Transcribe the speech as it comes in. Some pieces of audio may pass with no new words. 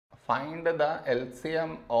Find the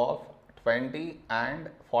LCM of 20 and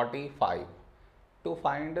 45. To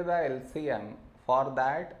find the LCM, for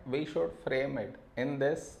that we should frame it in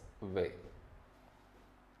this way.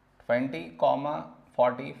 20,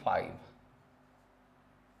 45.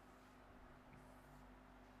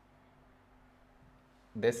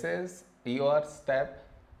 This is your step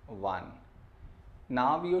 1.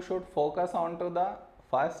 Now you should focus on to the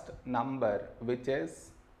first number, which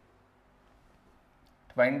is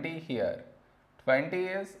 20 here. 20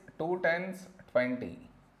 is 2 tens 20.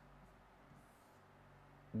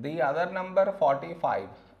 The other number 45,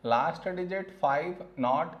 last digit 5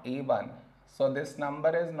 not even. So this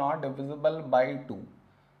number is not divisible by 2.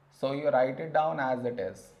 So you write it down as it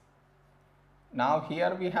is. Now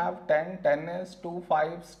here we have 10, 10 is 2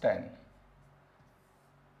 5s 10.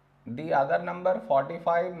 The other number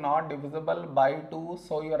 45 not divisible by 2,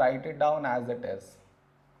 so you write it down as it is.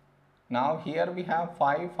 Now here we have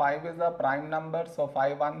 5, 5 is a prime number, so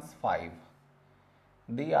 5 ones 5.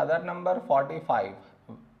 The other number 45,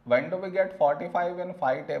 when do we get 45 in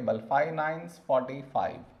 5 table? 5 nines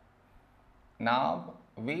 45. Now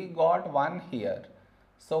we got 1 here,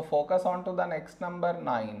 so focus on to the next number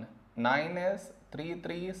 9. 9 is 3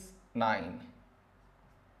 threes 9.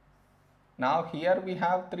 Now here we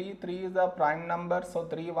have 3, 3 is a prime number, so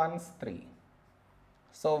 3 ones 3.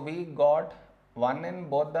 So we got 1 in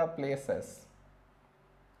both the places.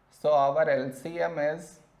 So our LCM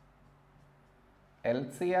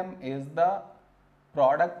is the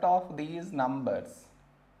product of these numbers,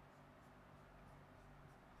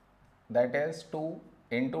 that is 2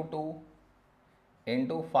 into 2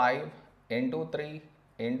 into 5 into 3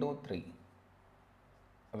 into 3.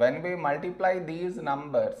 When we multiply these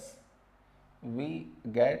numbers, we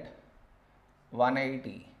get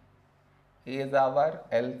 180 is our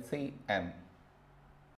LCM.